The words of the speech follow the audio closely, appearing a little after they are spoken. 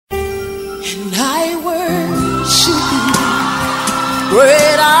and I worship you.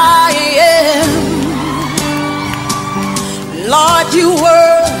 Great I am, Lord, you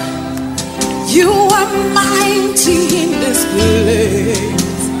are mighty in this place.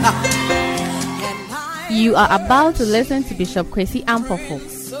 You are about to listen to Bishop Kwesi Ampofo,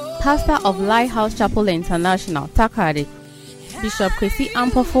 pastor of Lighthouse Chapel International, Takoradi. Bishop Kwesi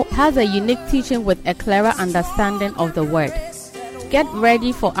Ampofo has a unique teaching with a clearer understanding of the word. Get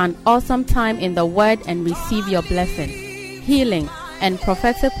ready for an awesome time in the word and receive your blessing, healing, and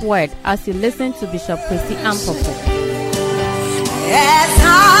prophetic word as you listen to Bishop Kwesi Ampofo. As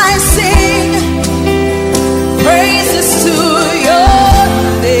I sing praises to your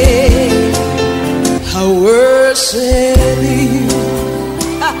name, I worship you.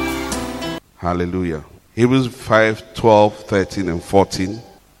 Hallelujah. Hebrews 5, 12, 13, and 14.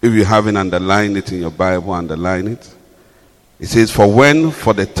 If you haven't underlined it in your Bible, underline it. It says, for when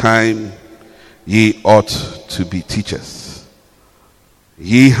for the time ye ought to be teachers,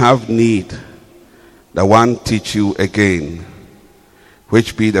 ye have need that one teach you again,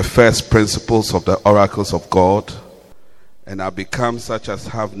 which be the first principles of the oracles of God, and are become such as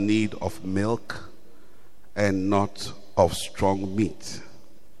have need of milk and not of strong meat.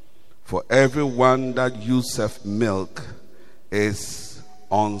 For everyone that useth milk is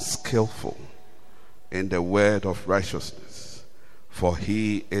unskillful in the word of righteousness, for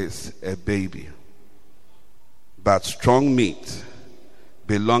he is a baby. But strong meat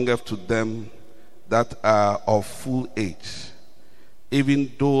belongeth to them that are of full age, even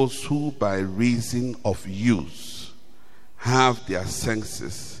those who by reason of use have their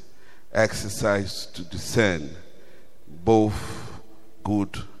senses exercised to discern both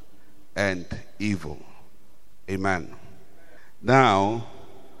good and evil. Amen. Now,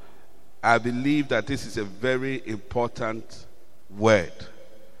 I believe that this is a very important word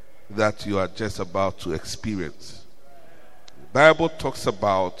that you are just about to experience. The Bible talks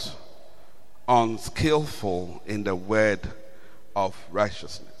about unskillful in the word of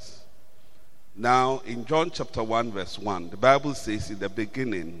righteousness. Now, in John chapter 1 verse 1, the Bible says, in the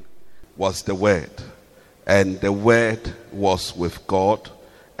beginning was the Word, and the Word was with God,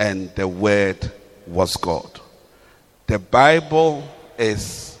 and the Word was God. The Bible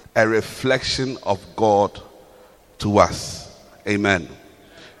is a reflection of God to us. Amen.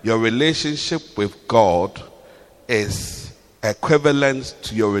 Your relationship with God is equivalent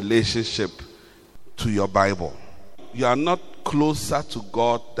to your relationship to your Bible. You are not closer to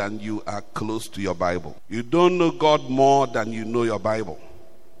God than you are close to your Bible. You don't know God more than you know your Bible.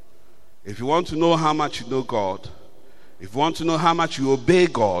 If you want to know how much you know God, if you want to know how much you obey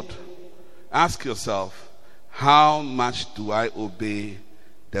God, ask yourself, how much do I obey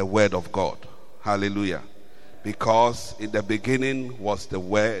the word of God? Hallelujah. Because in the beginning was the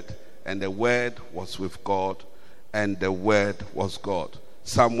Word, and the Word was with God, and the Word was God.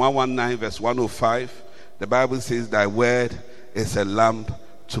 Psalm 119 verse 105, the Bible says, thy word is a lamp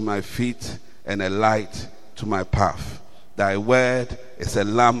to my feet and a light to my path. Thy word is a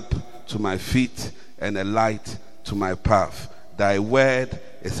lamp to my feet and a light to my path. Thy word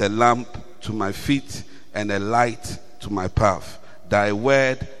is a lamp to my feet and a light to my path. Thy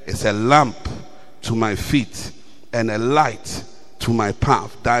word is a lamp to my feet and a light to my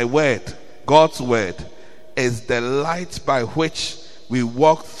path. Thy word, God's word, is the light by which we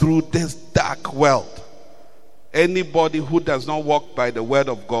walk through this dark world. Anybody who does not walk by the word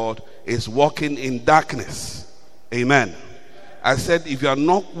of God is walking in darkness. Amen. I said, if you are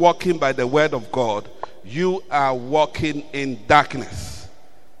not walking by the word of God, you are walking in darkness.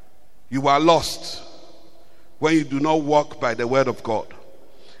 You are lost when you do not walk by the word of God.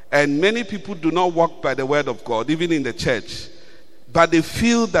 And many people do not walk by the word of God, even in the church, but they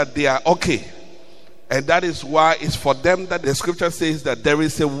feel that they are okay. And that is why it's for them that the scripture says that there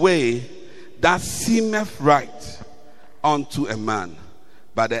is a way that seemeth right unto a man,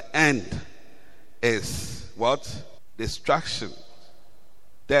 but the end is what? Destruction,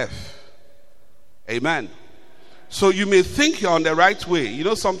 death. Amen. So you may think you're on the right way. You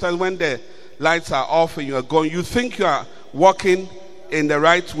know, sometimes when the lights are off and you are going, you think you are walking in the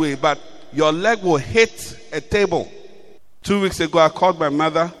right way, but your leg will hit a table. 2 weeks ago, I called my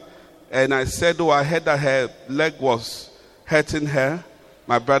mother and I said, I heard that her leg was hurting her.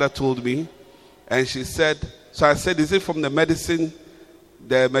 My brother told me. And she said, so I said, is it from the medicine,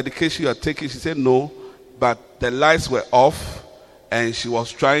 the medication you are taking? She said, no, but the lights were off and she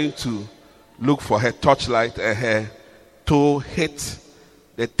was trying to look for her torchlight and her toe hit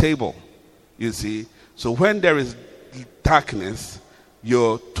the table, you see. So when there is darkness,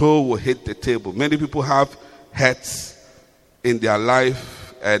 your toe will hit the table. Many people have hurts in their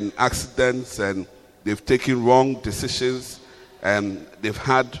life and accidents, and they've taken wrong decisions, and they've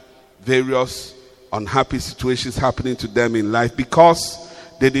had various unhappy situations happening to them in life because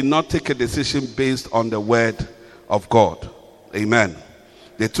they did not take a decision based on the word of God. Amen.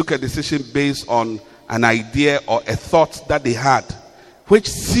 They took a decision based on an idea or a thought that they had, which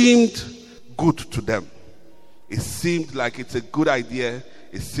seemed good to them. It seemed like it's a good idea.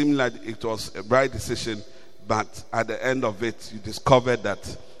 It seemed like it was a right decision. But at the end of it, you discovered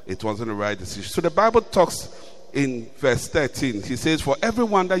that it wasn't the right decision. So the Bible talks in verse 13. He says, for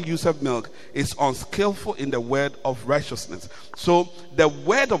everyone that useth milk is unskillful in the word of righteousness. So the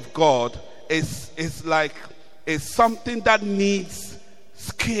word of God is something that needs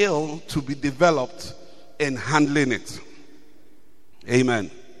skill to be developed in handling it.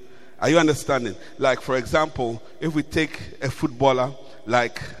 Amen. Are you understanding? Like, for example, if we take a footballer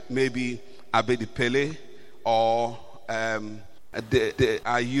like maybe Abedi Pele or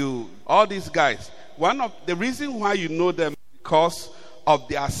Ayew, all these guys, one of the reason why you know them because of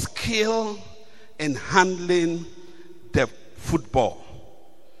their skill in handling the football.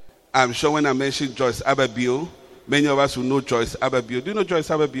 I'm sure when I mentioned Joyce Ababio, many of us will know Joyce Ababio. Do you know Joyce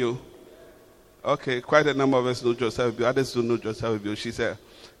Ababio? Okay, quite a number of us know Joyce Ababio. Others don't know Joyce Ababio. She's a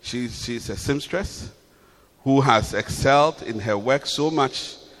seamstress who has excelled in her work so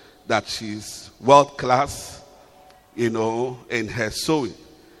much that she's world class, in her sewing.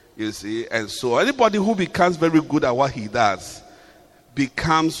 You see, and so anybody who becomes very good at what he does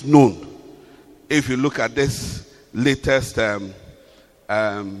becomes known. If you look at this latest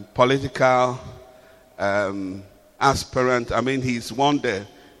political aspirant, he's won the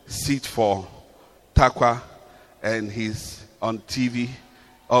seat for Takwa, and he's on TV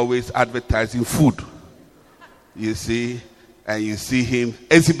always advertising food. You see, and you see him,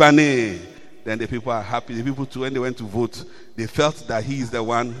 Ezibane. Then the people are happy. The people too, when they went to vote, they felt that he is the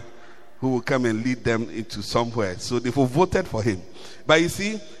one who will come and lead them into somewhere. So they voted for him. But you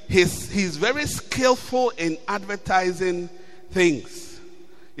see, he's very skillful in advertising things.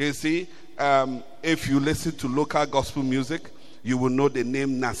 You see, if you listen to local gospel music, you will know the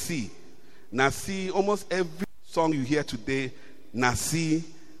name Nasi. Nasi, almost every song you hear today, Nasi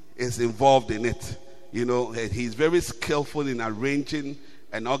is involved in it. And he's very skillful in arranging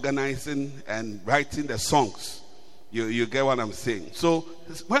and organizing and writing the songs. You get what I'm saying? So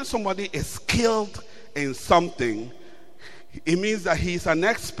when somebody is skilled in something, it means that he's an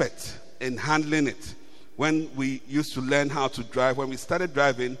expert in handling it. When we used to learn how to drive, when we started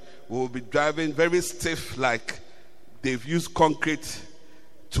driving, we would be driving very stiff, like they've used concrete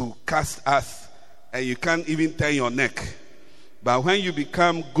to cast us, and you can't even turn your neck. But when you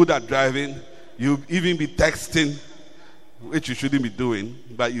become good at driving, you'll even be texting, which you shouldn't be doing,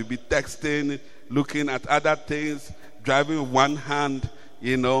 but you'll be texting, looking at other things, driving with one hand,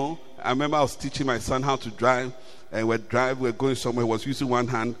 I remember I was teaching my son how to drive, and we're going somewhere, he was using one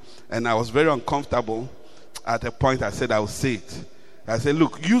hand, and I was very uncomfortable. At a point, I said, I will say it. I said,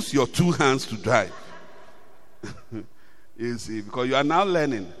 look, use your two hands to drive. You see, because you are now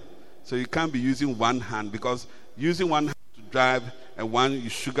learning. So you can't be using one hand, because using one hand to drive and you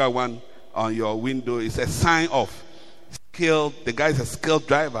sugar one on your window is a sign of skill. The guy is a skilled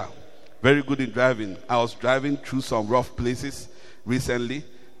driver, very good in driving. I was driving through some rough places recently,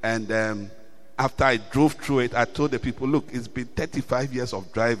 and after I drove through it, I told the people, look, it's been 35 years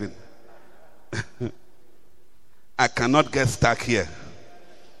of driving. I cannot get stuck here.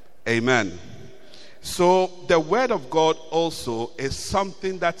 Amen. So the word of God also is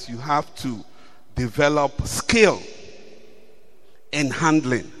something that you have to develop skill in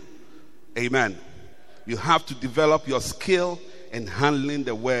handling. Amen. You have to develop your skill in handling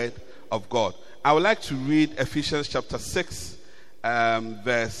the word of God. I would like to read Ephesians chapter 6,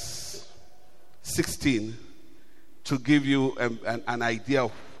 verse 16, to give you an idea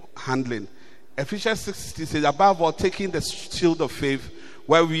of handling. Ephesians 6:16 says, above all, taking the shield of faith,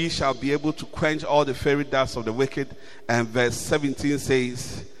 where we shall be able to quench all the fiery darts of the wicked. And verse 17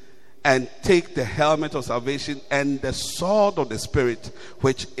 says, and take the helmet of salvation and the sword of the Spirit,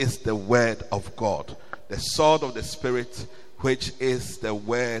 which is the word of God. The sword of the Spirit, which is the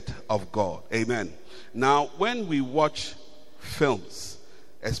word of God. Amen. Now, when we watch films,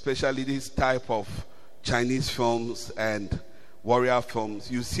 especially this type of Chinese films and warrior films,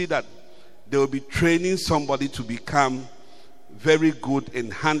 you see that they will be training somebody to become very good in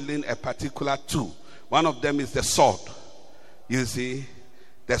handling a particular tool. One of them is the sword. You see,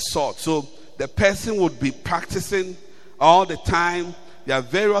 the sword. So the person would be practicing all the time. There are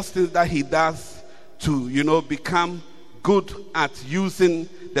various things that he does to, become good at using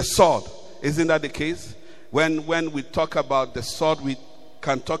the sword. Isn't that the case? When we talk about the sword, we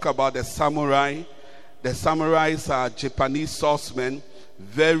can talk about the samurai. The samurais are Japanese swordsmen,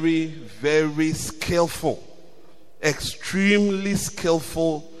 very, very skillful, extremely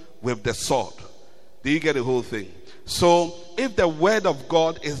skillful with the sword. Do you get the whole thing? So, if the word of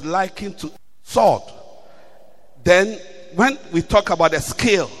God is likened to sword, then when we talk about the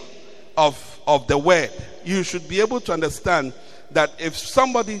skill of the word, you should be able to understand that if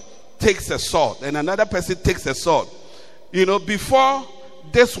somebody takes a sword and another person takes a sword, before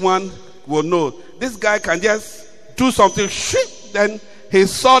this one will know, this guy can just do something, then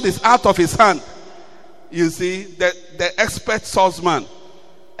his sword is out of his hand. You see, the expert swordsman,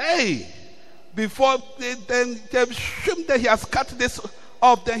 before then he has cut this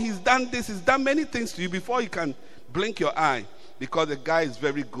off, then he's done many things to you before you can blink your eye, because the guy is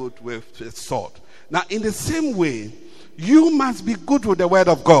very good with his sword. Now, in the same way, you must be good with the word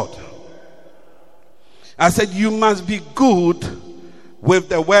of God. I said you must be good with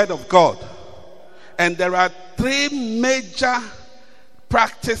the word of God. And there are 3 major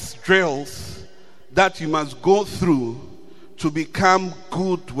practice drills that you must go through to become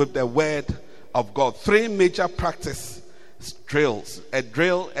good with the word of God. 3 major practice drills. A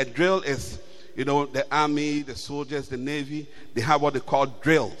drill is, the army, the soldiers, the navy, they have what they call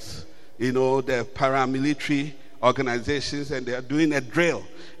drills. The paramilitary organizations, and they are doing a drill.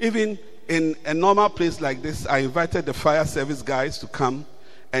 Even in a normal place like this, I invited the fire service guys to come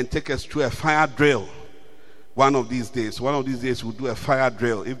and take us through a fire drill. One of these days we'll do a fire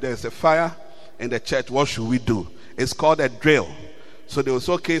drill. If there's a fire in the church, what should we do? It's called a drill. So they was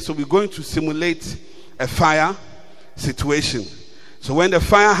okay, so we're going to simulate a fire situation. So when the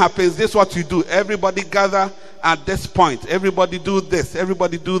fire happens, this is what you do. Everybody gather at this point. Everybody do this.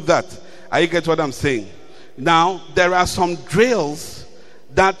 Everybody do that. Are you get what I'm saying? Now, there are some drills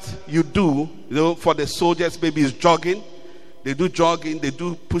that you do, for the soldiers. Maybe it's jogging. They do jogging. They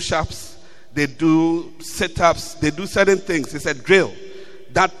do push-ups. They do sit-ups. They do certain things. It's a drill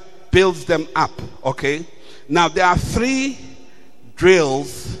that builds them up. Okay? Now, there are 3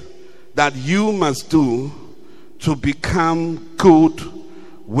 drills that you must do to become good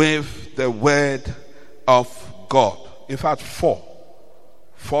with the word of God. In fact, 4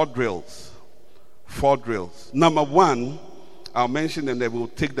 drills. 4 drills. Number 1, I'll mention them, then we'll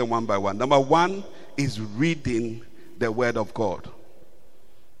take them one by one. Number 1 is reading the word of God.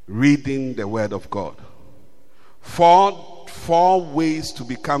 Reading the word of God. 4 ways to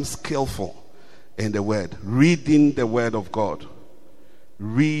become skillful in the word. Reading the word of God.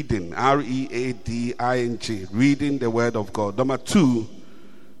 Reading, R-E-A-D-I-N-G, reading the word of God. Number 2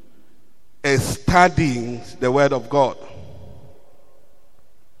 is studying the word of God.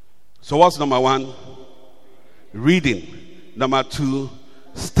 So what's number 1? Reading. Number 2,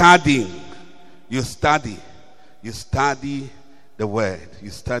 studying. You study the word. You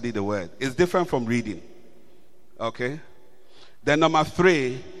study the word. It's different from reading. Okay? Then number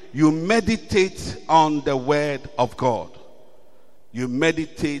 3, you meditate on the word of God. You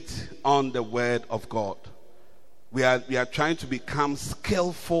meditate on the word of God. We are trying to become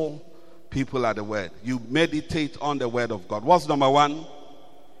skillful people at the word. You meditate on the word of God. What's number 1?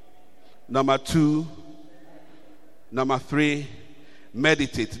 Number 2, number 3,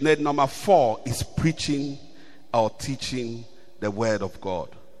 meditate. Then number 4 is preaching or teaching the word of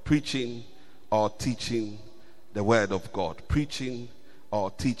God. Preaching or teaching the word of God. Preaching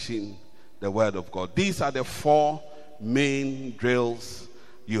or teaching the word of God. These are the 4 main drills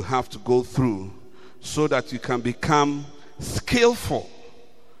you have to go through so that you can become skillful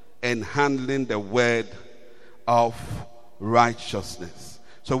in handling the word of righteousness.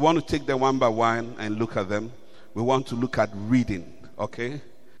 So we want to take them one by one and look at them. We want to look at reading, okay?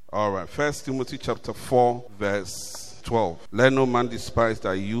 All right, 1 Timothy chapter 4, verse 12. Let no man despise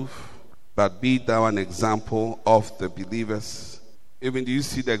thy youth, but be thou an example of the believers. Even do you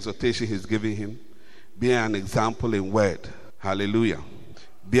see the exhortation he's giving him? Be an example in word. Hallelujah.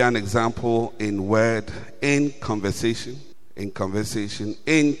 Be an example in word, in conversation,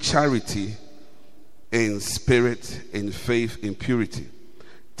 in charity, in spirit, in faith, in purity.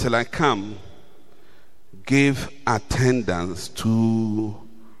 Till I come, give attendance to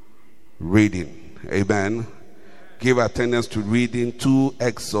reading. Amen. Give attendance to reading, to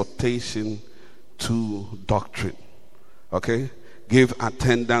exhortation, to doctrine. Okay? Give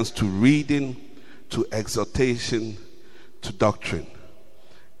attendance to reading, to exhortation, to doctrine.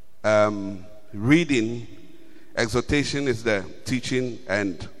 Reading, exhortation is the teaching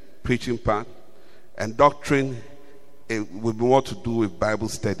and preaching part, and doctrine, it will be more to do with Bible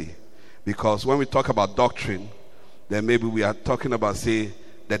study. Because when we talk about doctrine, then maybe we are talking about, say,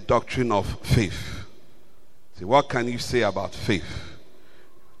 the doctrine of faith. See, what can you say about faith?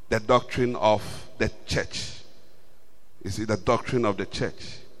 the doctrine of the church. You see, the doctrine of the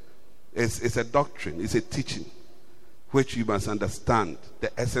church. It's a doctrine, it's a teaching, which you must understand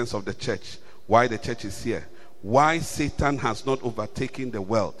the essence of the church, why the church is here, why Satan has not overtaken the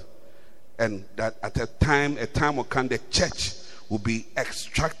world, and that at a time will come, the church will be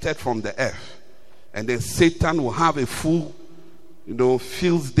extracted from the earth, and then Satan will have a full,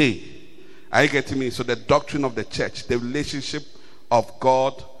 field day. Are you getting me? So the doctrine of the church, the relationship of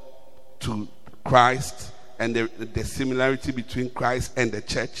God to Christ, and the similarity between Christ and the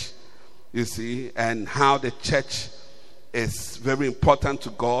church, you see, and how the church is very important to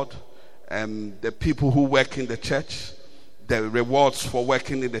God, and the people who work in the church, the rewards for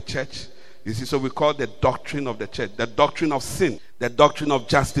working in the church. You see, so we call the doctrine of the church, the doctrine of sin, the doctrine of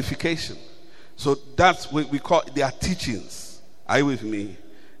justification. So that's what we call their teachings. Are you with me?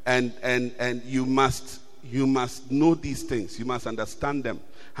 And you must know these things. You must understand them.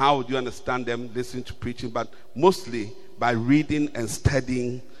 How would you understand them? Listen to preaching, but mostly by reading and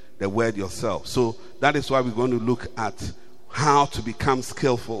studying the word yourself. So that is why we're going to look at how to become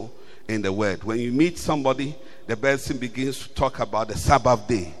skillful in the word. When you meet somebody, the person begins to talk about the Sabbath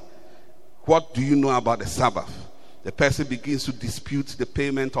day. What do you know about the Sabbath? The person begins to dispute the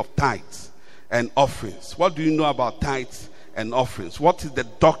payment of tithes and offerings. What do you know about tithes and offerings? What is the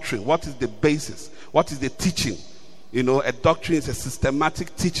doctrine? What is the basis? What is the teaching? A doctrine is a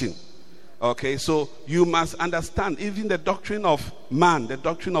systematic teaching. Okay, so you must understand even the doctrine of man, the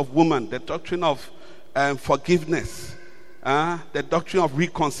doctrine of woman, the doctrine of forgiveness, the doctrine of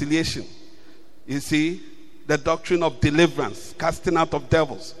reconciliation. You see, the doctrine of deliverance, casting out of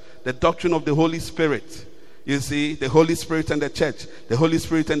devils, the doctrine of the Holy Spirit. You see, the Holy Spirit and the church, the Holy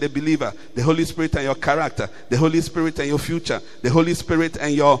Spirit and the believer, the Holy Spirit and your character, the Holy Spirit and your future, the Holy Spirit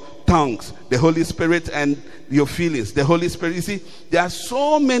and your tongues, the Holy Spirit and your feelings, the Holy Spirit. You see, there are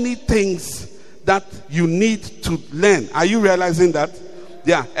so many things that you need to learn. Are you realizing that?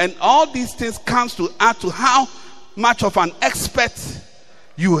 Yeah, and all these things comes to add to how much of an expert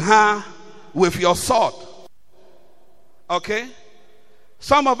you are with your sword. Okay?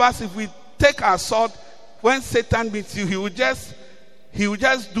 Some of us, if we take our sword, when Satan meets you, he will just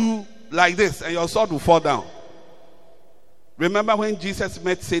do like this, and your sword will fall down. Remember when Jesus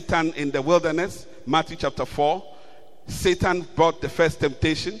met Satan in the wilderness, Matthew chapter 4? Satan brought the first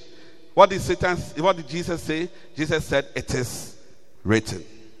temptation. What did Jesus say? Jesus said, "It is written."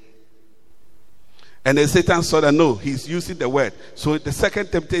 And then Satan saw that no, he's using the word. So the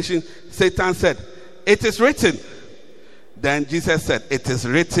second temptation, Satan said, "It is written." Then Jesus said, "It is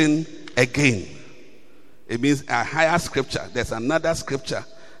written again." It means a higher scripture. There's another scripture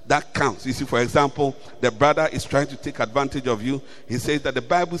that counts. You see, for example, the brother is trying to take advantage of you. He says that the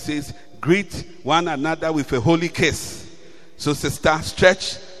Bible says, "Greet one another with a holy kiss." So sister,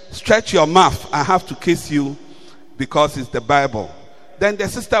 stretch your mouth. I have to kiss you because it's the Bible. Then the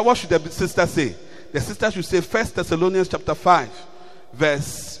sister, what should the sister say? The sister should say 1 Thessalonians chapter 5,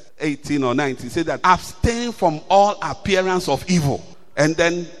 verse 18 or 19. Say that, "Abstain from all appearance of evil." And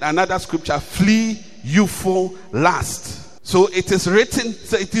then another scripture, "Flee youthful lust." So it is written,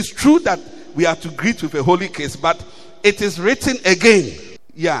 so it is true that we are to greet with a holy kiss, but it is written again.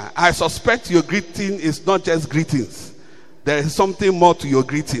 Yeah, I suspect your greeting is not just greetings. There is something more to your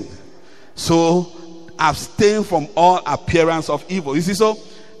greeting. So abstain from all appearance of evil. You see, so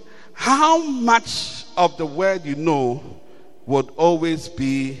how much of the word you know would always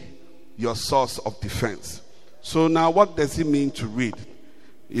be your source of defense. So now what does it mean to read?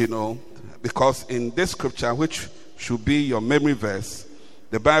 Because in this scripture, which should be your memory verse,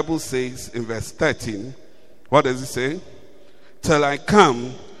 the Bible says in verse 13, what does it say? "Till I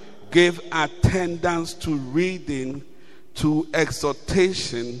come, give attendance to reading, to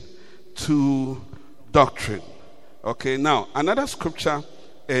exhortation, to doctrine." Okay, now another scripture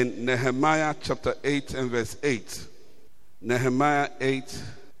in Nehemiah chapter 8 and verse 8. Nehemiah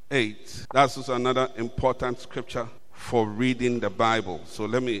 8:8. That's also another important scripture for reading the Bible. So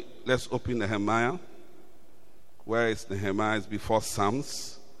let's open Nehemiah. Where is Nehemiah? It's before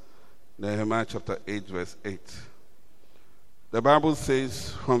Psalms. Nehemiah chapter 8 verse 8. The Bible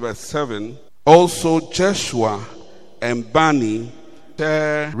says from verse 7, "Also Joshua and Bani,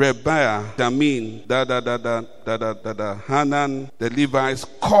 Sherebiah, Jamin, Hanan, the Levites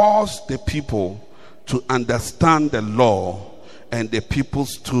caused the people to understand the law, and the people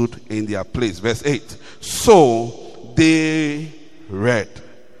stood in their place." Verse 8. "So they read.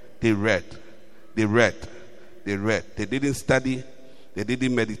 They didn't study. They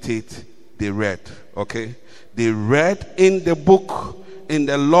didn't meditate. They read. Okay? They read in the book, in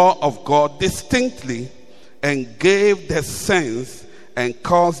the law of God distinctly, and gave the sense and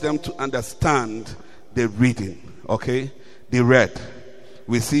cause them to understand the reading. Okay? They read.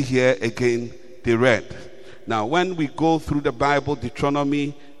 We see here again, they read. Now, when we go through the Bible,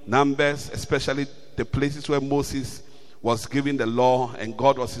 Deuteronomy, Numbers, especially the places where Moses was giving the law and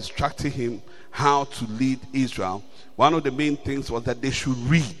God was instructing him how to lead Israel, one of the main things was that they should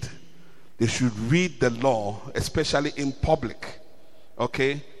read. They should read the law, especially in public.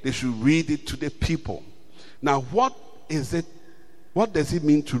 Okay? They should read it to the people. Now, what is it? What does it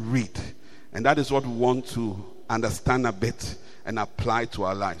mean to read? And that is what we want to understand a bit and apply to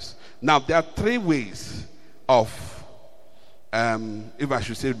our lives. Now, there are three ways of, if I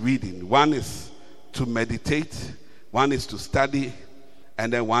should say, reading. One is to meditate, one is to study,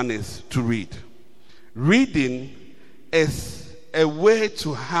 and then one is to read. Reading is a way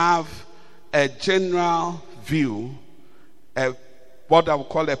to have a general view, what I would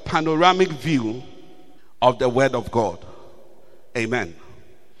call a panoramic view of the Word of God. Amen.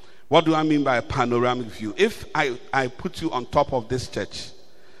 What do I mean by a panoramic view? If I put you on top of this church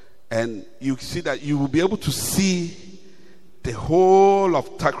and you see that, you will be able to see the whole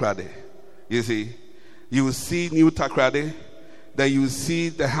of Takoradi. You see, you will see New Takoradi, then you will see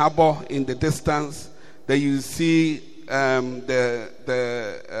the harbor in the distance, then you will see the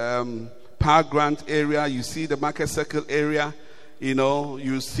Power Grant area, you see the Market Circle area,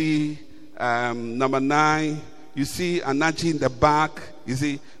 you see number 9, you see Anaji in the back, you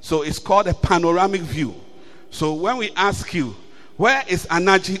see. So it's called a panoramic view. So when we ask you, where is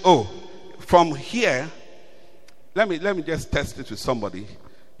Anaji? Oh, from here, let me just test it with somebody.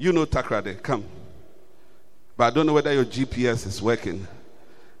 You know Takoradi, come. But I don't know whether your GPS is working.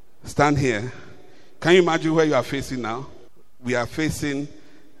 Stand here. Can you imagine where you are facing now? We are facing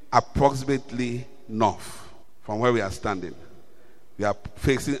approximately north from where we are standing. We are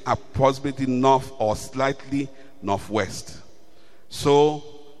facing approximately north or slightly northwest. So,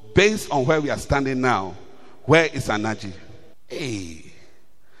 based on where we are standing now, where is Anaji? Hey,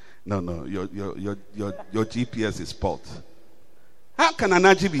 no, your GPS is spoiled. How can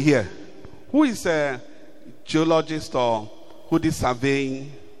Anaji be here? Who is a geologist or who did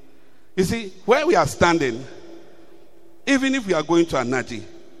surveying? You see, where we are standing, even if we are going to Anaji,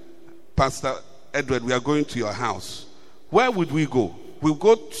 Pastor Edward, we are going to your house. Where would we go? We'll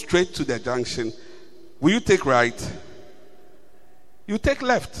go straight to the junction. Will you take right? You take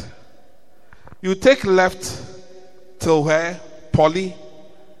left. You take left till where? Poly,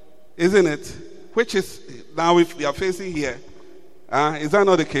 isn't it? Which is, now if we are facing here, is that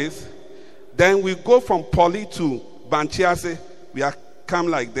not the case? Then we go from Poly to Banchiase. We are come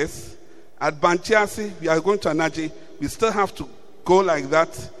like this. At Banchiase, we are going to Anaji. We still have to go like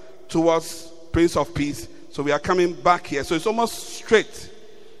that towards Prince of Peace. So we are coming back here. So it's almost straight.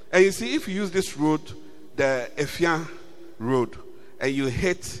 And you see, if you use this road, the Efian road, and you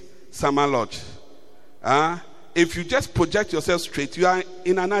hit Sama Lodge, if you just project yourself straight, you are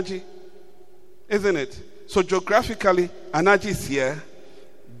in Anaji, isn't it? So geographically, Anaji is here,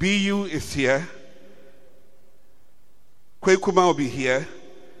 BU is here, Kwekuma will be here.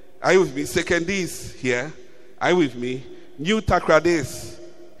 Are you with me? Sekendi is here. Are you with me? New Takoradi is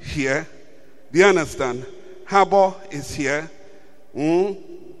here. Do you understand? Harbor is here.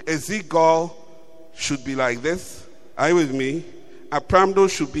 Ezekiel should be like this. Are you with me? Apramdo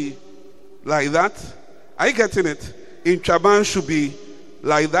should be like that. Are you getting it? In Chaban should be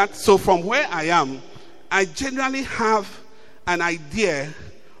like that. So from where I am, I generally have an idea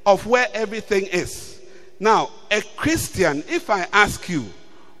of where everything is. Now, a Christian, if I ask you,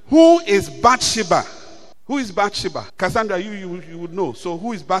 who is Bathsheba? Who is Bathsheba? Cassandra, you would know. So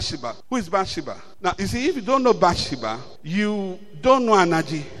who is Bathsheba? Who is Bathsheba? Now, you see, if you don't know Bathsheba, you don't know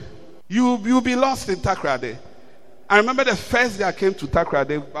Anaji. You'll be lost in Takoradi. I remember the first day I came to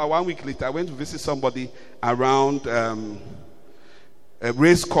Takoradi, about 1 week later, I went to visit somebody around a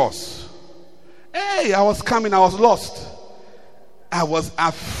race course. Hey, I was coming, I was lost. I was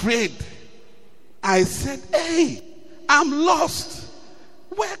afraid. I said, hey, I'm lost.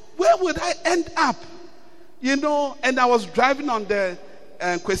 Where would I end up? And I was driving on the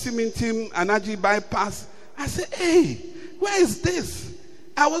Kwesimintim Anaji bypass. I said, hey, where is this?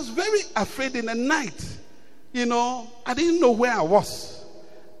 I was very afraid in the night. I didn't know where I was.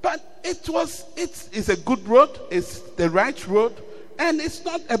 But it's a good road. It's the right road. And it's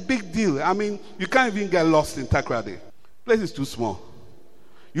not a big deal. I mean, you can't even get lost in Takoradi. Place is too small.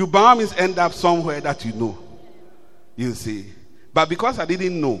 You by all means end up somewhere that you know. You see. But because I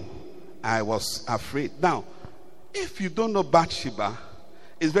didn't know, I was afraid. Now, if you don't know Bathsheba,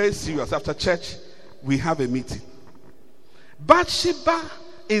 it's very serious. After church, we have a meeting. Bathsheba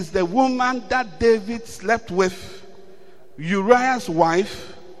is the woman that David slept with Uriah's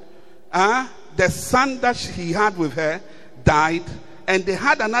wife, the son that he had with her died, and they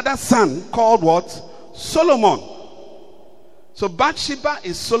had another son called what? Solomon. So Bathsheba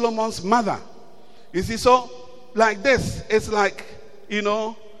is Solomon's mother. You see, so like this, it's like,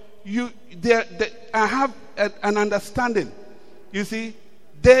 I have an understanding. You see,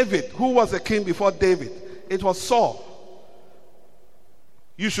 David, who was the king before David? It was Saul.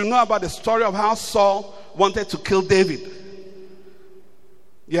 You should know about the story of how Saul wanted to kill David.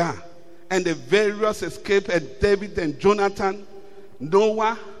 Yeah. And the various escape, and David and Jonathan,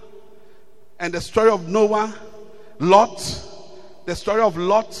 Noah, and the story of Noah, Lot, the story of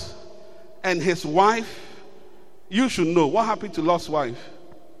Lot and his wife. You should know what happened to Lot's wife.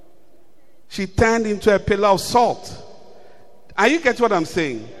 She turned into a pillar of salt. Are you getting what I'm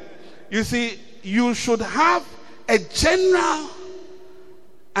saying? You see, you should have a general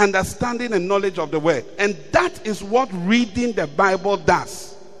understanding and knowledge of the word. And that is what reading the Bible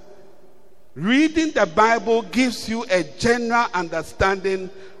does. Reading the Bible gives you a general understanding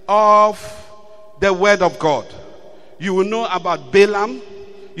of the word of God. You will know about Balaam.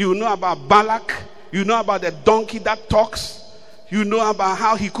 You will know about Balak. You know about the donkey that talks. You know about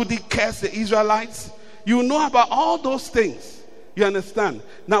how he couldn't curse the Israelites. You know about all those things. You understand?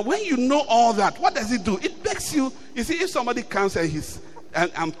 Now, when you know all that, what does it do? It makes you see, if somebody comes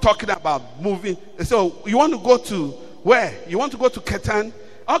and I'm talking about moving, so you want to go to where? You want to go to Ketan?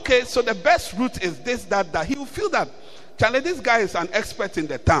 Okay, so the best route is this, that. He will feel that, Charlie, this guy is an expert in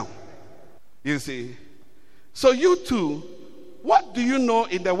the town. You see? So you too, what do you know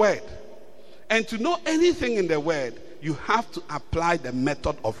in the word? And to know anything in the word, you have to apply the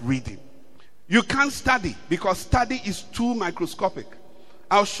method of reading. You can't study because study is too microscopic.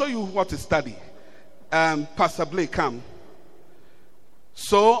 I'll show you what to study. Pastor Blake, come.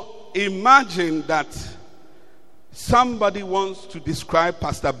 So imagine that somebody wants to describe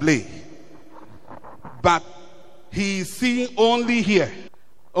Pastor Blake, but he is seeing only here.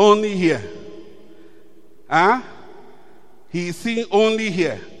 Only here. He is seeing only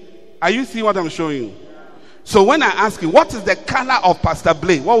here. Are you seeing what I'm showing you? So when I ask him, what is the color of Pastor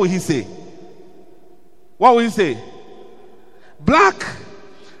Blake? What will he say? What will he say? Black.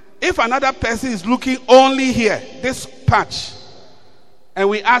 If another person is looking only here, this patch, and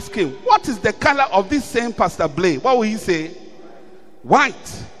we ask him, what is the color of this same Pastor Blake? What will he say?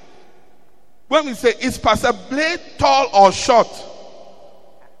 White. When we say, is Pastor Blake tall or short?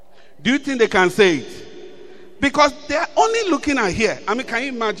 Do you think they can say it? Because they're only looking at here. I mean, can you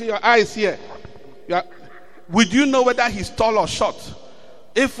imagine your eyes here? Would you know whether he's tall or short?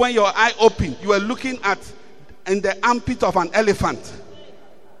 If when your eye opened, you were looking at in the armpit of an elephant.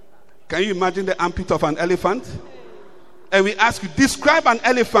 Can you imagine the armpit of an elephant? And we ask you, describe an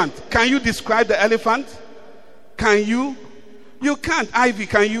elephant. Can you describe the elephant? Can you? You can't. Ivy,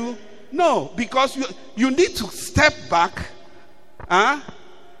 can you? No, because you need to step back.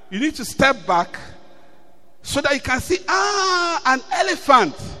 You need to step back so that you can see, an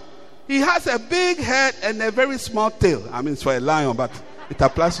elephant. He has a big head and a very small tail. I mean, it's for a lion, but it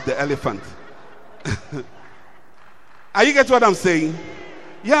applies to the elephant. Are you getting what I'm saying?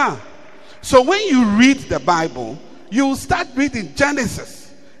 Yeah. So when you read the Bible, you start reading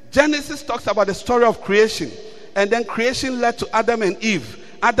Genesis. Genesis talks about the story of creation. And then creation led to Adam and Eve.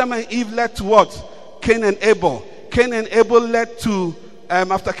 Adam and Eve led to what? Cain and Abel. Cain and Abel led to,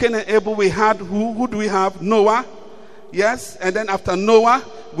 after Cain and Abel, we had who? Who do we have? Noah. Yes. And then after Noah,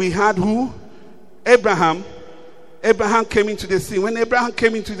 we had who? Abraham. Abraham came into the scene. When Abraham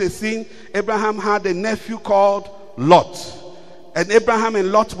came into the scene, Abraham had a nephew called Lot. And Abraham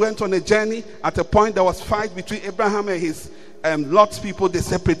and Lot went on a journey. At a point, there was fight between Abraham and his Lot's people. They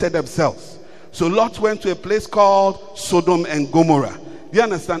separated themselves. So Lot went to a place called Sodom and Gomorrah. Do you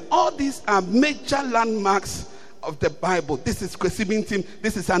understand? All these are major landmarks of the Bible. This is Kwesimintim.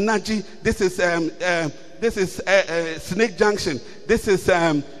 This is Anaji. This is Snake Junction. This is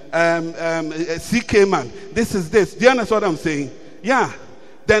CK Man. This is this. Do you understand what I'm saying? Yeah.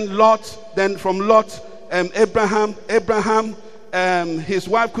 Then Lot. Then from Lot, Abraham, his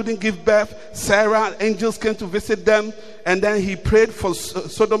wife couldn't give birth. Sarah, angels came to visit them. And then he prayed for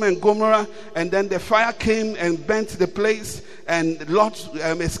Sodom and Gomorrah. And then the fire came and burnt the place. And Lot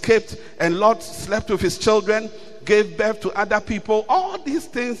escaped. And Lot slept with his children, gave birth to other people. All these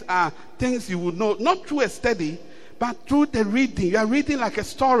things are things you would know, not through a study, but through the reading. You are reading like a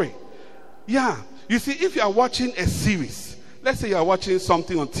story. Yeah. You see, if you are watching a series, let's say you are watching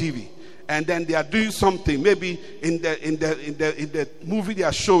something on TV, and then they are doing something. Maybe in the movie they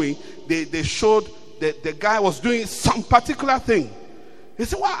are showing, they showed the guy was doing some particular thing. He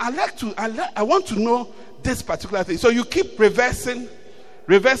said, "Well, I want to know this particular thing. So you keep reversing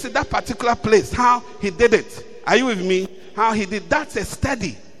that particular place, how he did it. Are you with me? How he did. That's a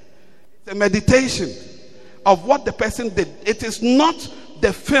study. It's a meditation of what the person did. It is not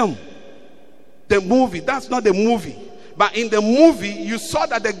the film, the movie. That's not the movie. But in the movie, you saw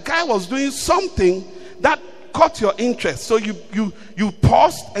that the guy was doing something that caught your interest. So you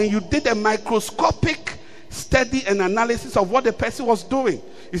paused and you did a microscopic study and analysis of what the person was doing.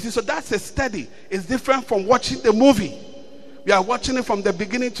 You see, so that's a study. It's different from watching the movie. We are watching it from the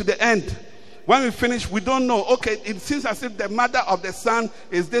beginning to the end. When we finish, we don't know. Okay, it seems as if the mother of the son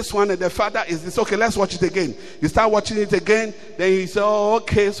is this one and the father is this. Okay, let's watch it again. You start watching it again. Then you say, oh,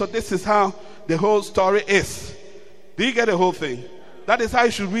 okay, so this is how the whole story is. Do you get the whole thing? That is how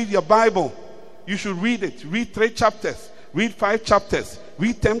you should read your Bible. You should read it. Read 3 chapters. Read 5 chapters.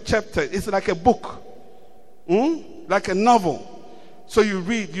 Read 10 chapters. It's like a book. Like a novel. So you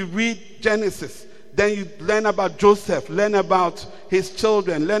read Genesis. Then you learn about Joseph. Learn about his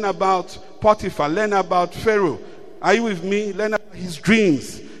children. Learn about Potiphar. Learn about Pharaoh. Are you with me? Learn about his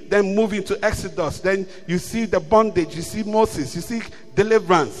dreams. Then move into Exodus. Then you see the bondage. You see Moses. You see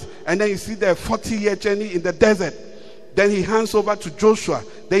deliverance. And then you see the 40-year journey in the desert. Then he hands over to Joshua.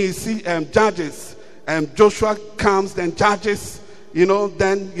 Then you see Judges. Joshua comes, then Judges. You know,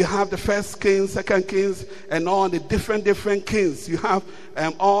 then you have the first kings, second kings, and all the different kings. You have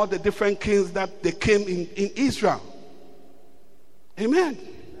all the different kings that they came in Israel. Amen.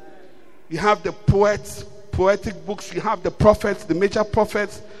 You have the poetic books. You have the prophets, the major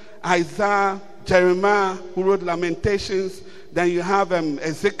prophets. Isaiah, Jeremiah, who wrote Lamentations. Then you have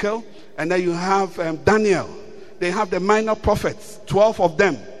Ezekiel. And then you have Daniel. They have the minor prophets, 12 of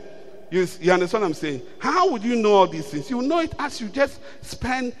them. You understand what I'm saying? How would you know all these things? You know it as you just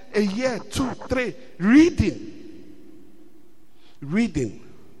spend a year, 2, 3, reading.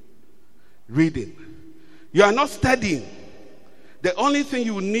 You are not studying. The only thing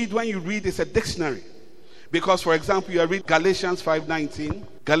you need when you read is a dictionary. Because, for example, you read Galatians 5:19.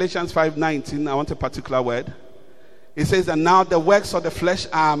 Galatians 5:19, I want a particular word. It says, and now the works of the flesh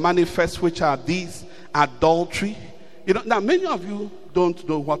are manifest, which are these: adultery. You know, now many of you don't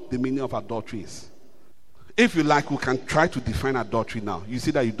know what the meaning of adultery is. If you like, we can try to define adultery now. You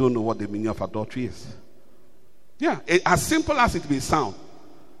see that you don't know what the meaning of adultery is. Yeah, as simple as it may sound,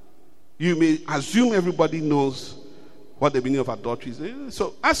 you may assume everybody knows what the meaning of adultery is.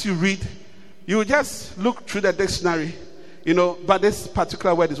 So as you read, you just look through the dictionary, you know, but this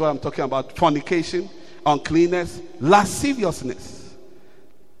particular word is what I'm talking about: fornication, uncleanness, lasciviousness.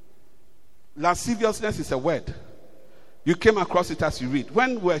 Lasciviousness is a word. You came across it as you read.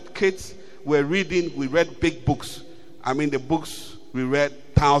 When we were kids, we read big books. I mean, the books we read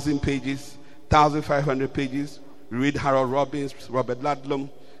 1,000 pages, 1,500 pages. We read Harold Robbins, Robert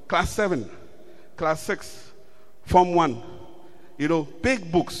Ludlum. Class 7, Class 6, Form 1. You know,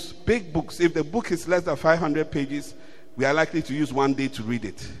 big books. If the book is less than 500 pages, we are likely to use one day to read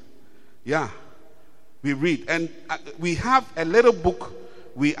it. Yeah, we read. And we have a little book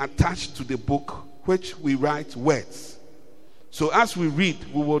we attach to the book, which we write words. So as we read,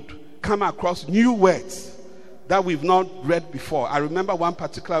 we would come across new words that we've not read before. I remember one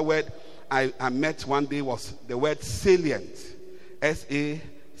particular word I met one day was the word salient. S-A-L-I-E-N-T.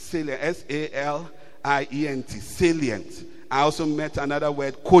 Salient. I also met another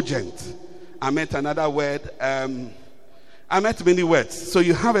word, cogent. I met another word, I met many words. So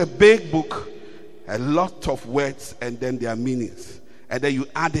you have a big book, a lot of words, and then their meanings. And then you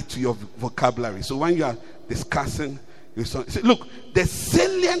add it to your vocabulary. So when you are discussing, you say, look, the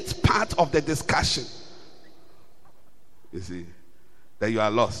salient part of the discussion, you see, that you are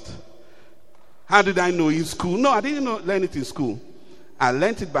lost. How did I know in school? No, I didn't learn it in school. I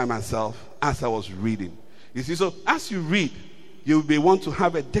learned it by myself as I was reading. You see, so as you read, you will be want to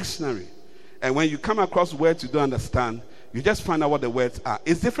have a dictionary. And when you come across words you don't understand, you just find out what the words are.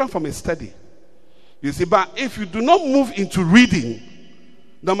 It's different from a study. You see, but if you do not move into reading,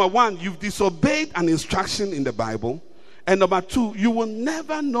 number one, you've disobeyed an instruction in the Bible. And number two, you will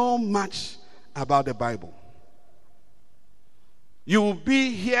never know much about the Bible. You will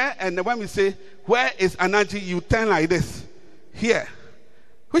be here, and when we say, where is Anaji? You turn like this. Here.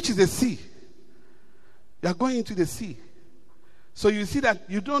 Which is the sea. You are going into the sea. So you see that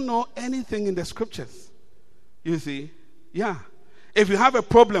you don't know anything in the scriptures. You see? Yeah. If you have a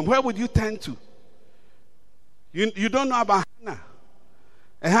problem, where would you turn to? You don't know about Hannah.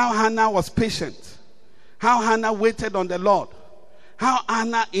 And how Hannah was patient. How Hannah waited on the Lord. How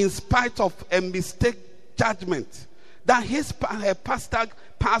Hannah, in spite of a mistake judgment that her pastor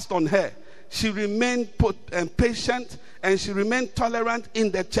passed on her, she remained patient and she remained tolerant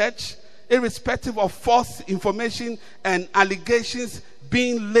in the church. irrespective of false information and allegations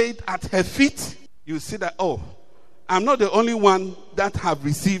being laid at her feet, you see that, oh, I'm not the only one that have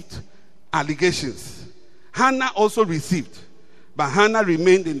received allegations. Hannah also received, but Hannah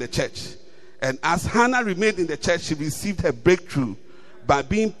remained in the church. And as Hannah remained in the church, she received her breakthrough by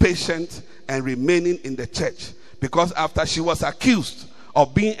being patient and remaining in the church. Because after she was accused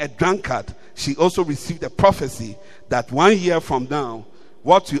of being a drunkard, she also received a prophecy that 1 year from now,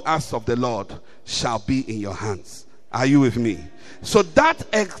 what you ask of the Lord shall be in your hands. Are you with me? So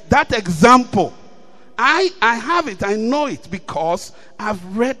that example, I have it. I know it because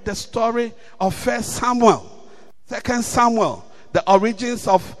I've read the story of 1 Samuel, 2 Samuel, the origins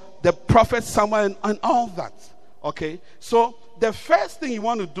of the prophet Samuel and all that. Okay? So the first thing you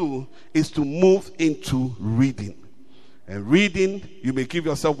want to do is to move into reading. And reading, you may give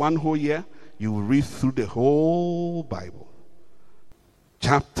yourself 1 whole year. You will read through the whole Bible.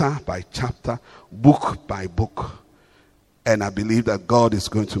 Chapter by chapter, book by book. And I believe that God is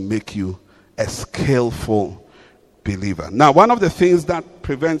going to make you a skillful believer. Now, one of the things that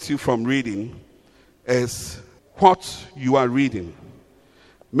prevents you from reading is what you are reading.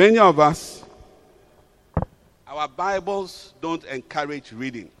 Many of us, our Bibles don't encourage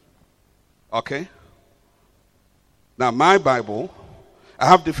reading. Okay? Now, my Bible, I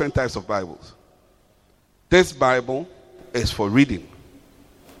have different types of Bibles. This Bible is for reading.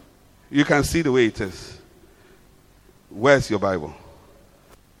 You can see the way it is. Where's your Bible?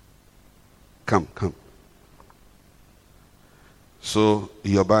 Come. So,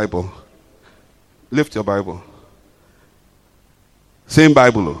 your Bible. Lift your Bible. Same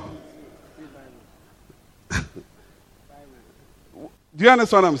Bible. Do you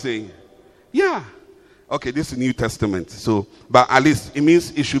understand what I'm saying? Yeah. Okay, this is New Testament. So, but at least it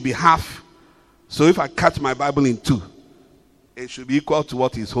means it should be half. So if I cut my Bible in two, it should be equal to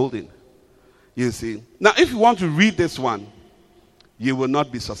what he's holding. You see. Now, if you want to read this one, you will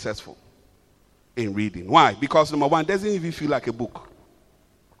not be successful in reading. Why? Because number one, it doesn't even feel like a book.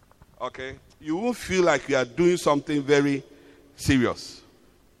 Okay? You won't feel like you are doing something very serious.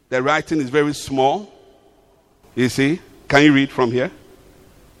 The writing is very small. You see? Can you read from here?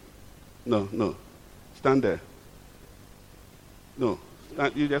 No. Stand there. No.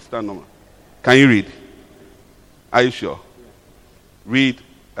 You just stand normal. Can you read? Are you sure? Read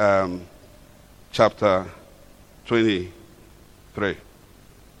chapter 23.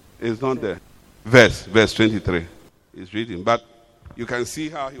 It's not there. Verse 23. He's reading. But you can see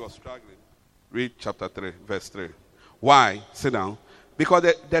how he was struggling. Read chapter 3, verse 3. Why? Sit down. Because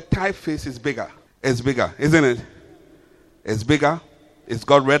the typeface is bigger. It's bigger, isn't it? It's bigger. It's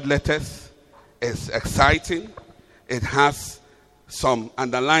got red letters. It's exciting. It has some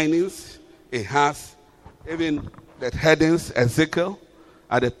underlinings. It has even the headings, Ezekiel,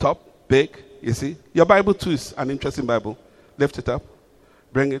 at the top, big. You see? Your Bible too is an interesting Bible. Lift it up.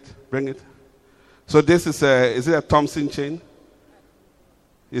 Bring it. So this is it a Thompson chain?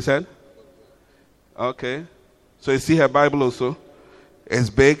 You said? Okay. So you see her Bible also? It's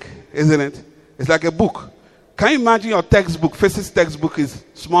big, isn't it? It's like a book. Can you imagine your textbook, physics textbook is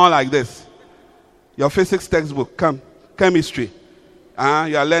small like this? Your physics textbook, chemistry.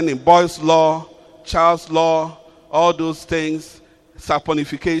 You are learning Boyle's law, Charles' law, all those things,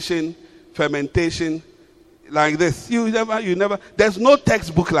 saponification, fermentation, like this. You never, there's no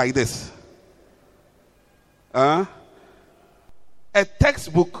textbook like this. A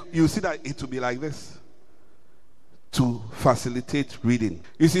textbook, you see that it will be like this to facilitate reading.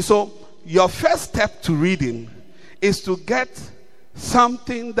 You see, so your first step to reading is to get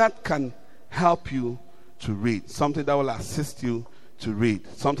something that can help you to read, something that will assist you to read,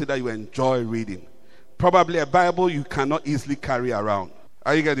 something that you enjoy reading. Probably a Bible you cannot easily carry around.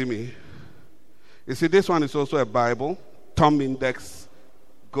 Are you getting me? You see, this one is also a Bible, thumb index,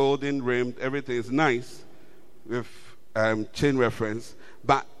 golden rimmed, everything is nice with chain reference,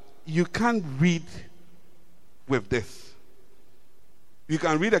 but you can't read with this. You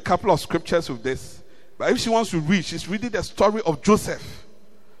can read a couple of scriptures with this, but if she wants to read, she's reading the story of Joseph.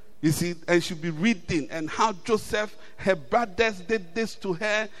 You see, and she'll be reading and how Joseph, her brothers did this to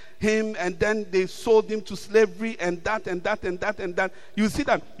him, and then they sold him to slavery, and that. You see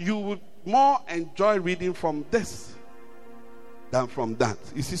that you would more enjoy reading from this than from that.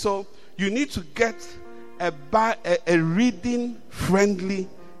 You see, so you need to get a reading-friendly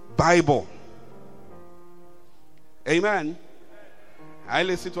Bible. Amen. I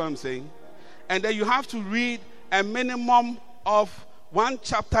listen to what I'm saying. And then you have to read a minimum of 1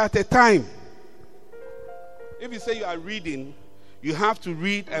 chapter at a time. If you say you are reading, you have to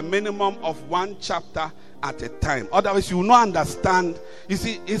read a minimum of 1 chapter at a time. Otherwise, you will not understand. You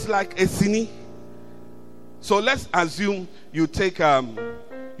see, it's like a cine. So let's assume you take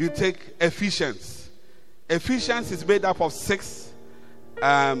Ephesians. Ephesians is made up of six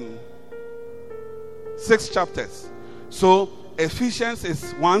chapters. So Ephesians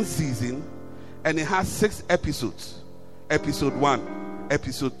is one season, and it has 6 episodes. Episode 1,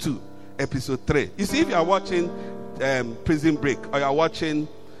 episode 2, episode 3. You see, if you are watching Prison Break, or you are watching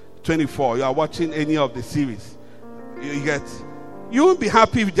 24, you are watching any of the series, you won't be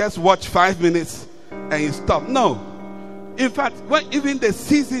happy if you just watch 5 minutes and you stop. No. In fact, even the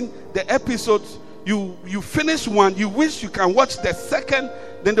season, the episodes, you finish one, you wish you can watch the second,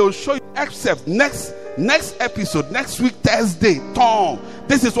 then they will show you excerpts. Next episode, next week, Thursday, Tom,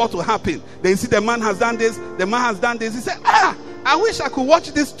 this is what will happen. Then you see the man has done this, the man has done this. He said, I wish I could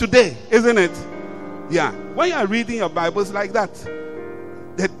watch this today, isn't it? Yeah. When you are reading your Bibles like that,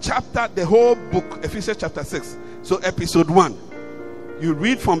 the whole book, Ephesians chapter 6, so episode 1, you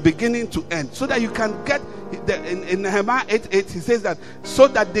read from beginning to end, so that you can get in Nehemiah 8:8, he says that so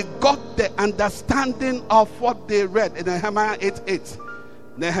that they got the understanding of what they read in Nehemiah 8:8.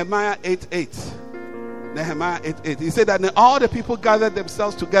 Nehemiah 8:8. Nehemiah 8:8. He said that all the people gathered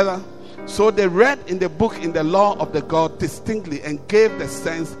themselves together, so they read in the book in the law of the God distinctly, and gave the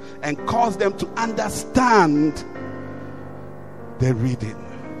sense and caused them to understand the reading.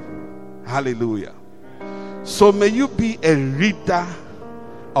 Hallelujah. So may you be a reader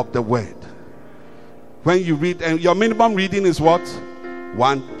of the word. When you read, and your minimum reading is what?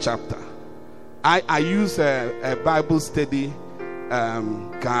 1 chapter. I use a Bible study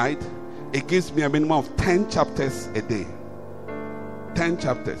guide. It gives me a minimum of 10 chapters a day. 10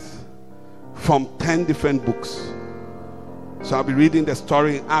 chapters from 10 different books. So I'll be reading the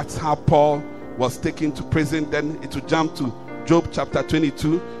story in Acts, how Paul was taken to prison. Then it will jump to Job chapter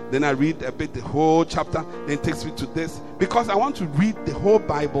 22. Then I read a bit the whole chapter. Then it takes me to this, because I want to read the whole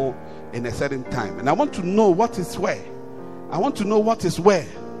Bible in a certain time. And I want to know what is where. I want to know what is where.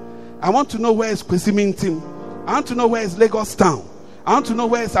 I want to know where is Kwesi Mintim. I want to know where is Lagos Town. I want to know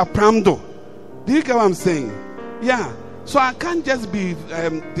where is Apramdo. Do you get what I'm saying? Yeah. So I can't just be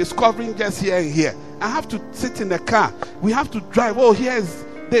discovering just here and here. I have to sit in the car. We have to drive. Oh, here's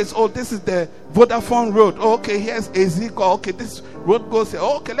this. Oh, this is the Vodafone road. Oh, okay, here's Ezekiel. Okay, this road goes here.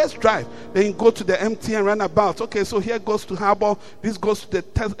 Oh, okay, let's drive. Then you go to the MTN runabout. Okay, so here goes to Harbour. This goes to the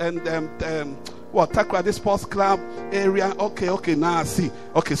Takra, this sports club area. Okay, now I see.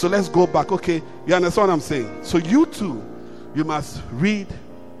 Okay, so let's go back. Okay, you understand what I'm saying? So you too, you must read,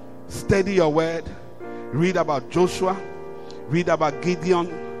 study your word, read about Joshua, read about Gideon,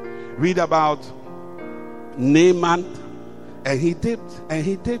 read about Naaman, and he dipped, and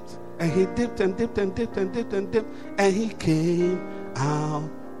he dipped, and he dipped, and dipped, and dipped, and dipped, and dipped, and he came out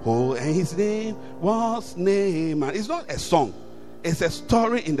whole, and his name was Naaman. It's not a song, it's a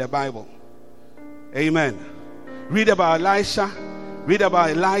story in the Bible. Amen. Read about Elisha, read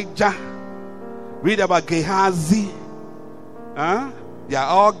about Elijah, read about Gehazi. They are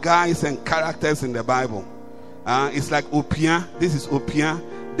all guys and characters in the Bible. It's like Opia. This is Opia.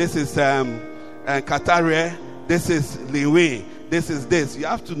 This is Katare. This is Lewe. This is this. You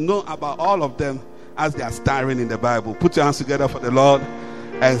have to know about all of them as they are starring in the Bible. Put your hands together for the Lord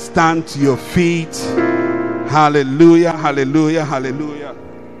and stand to your feet. Hallelujah, hallelujah, hallelujah.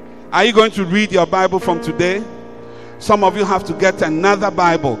 Are you going to read your Bible from today? Some of you have to get another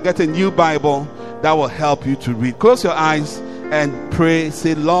Bible, get a new Bible that will help you to read. Close your eyes and pray.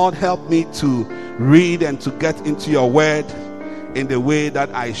 Say, Lord, help me to read and to get into your word in the way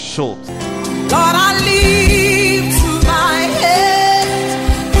that I should. Lord, I lift my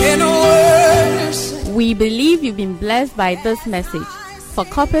head in worship. We believe you've been blessed by this message. For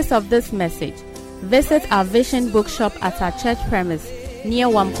copies of this message, visit our Vision Bookshop at our church premise near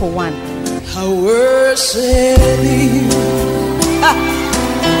Wampo 1. I worship you.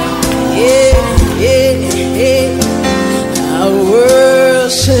 Yeah. I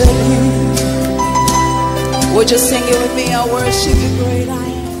worship you. Would you sing it with me? I worship you, great I am.